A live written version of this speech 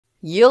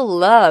You'll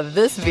love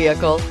this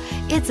vehicle.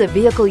 It's a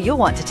vehicle you'll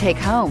want to take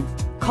home.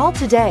 Call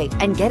today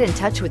and get in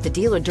touch with the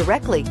dealer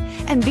directly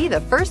and be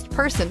the first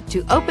person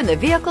to open the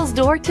vehicle's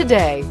door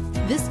today.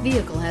 This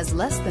vehicle has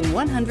less than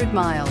 100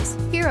 miles.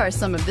 Here are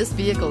some of this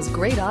vehicle's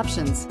great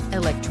options: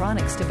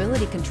 electronic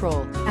stability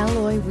control,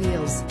 alloy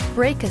wheels,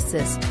 brake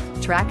assist,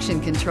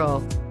 traction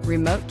control,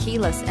 remote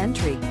keyless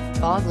entry,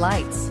 fog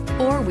lights,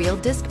 four-wheel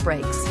disc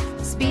brakes,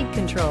 speed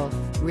control,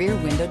 rear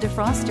window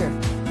defroster,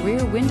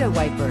 rear window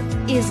wiper.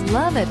 Is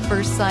love at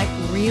first sight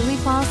really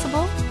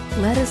possible?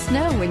 Let us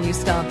know when you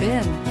stop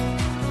in.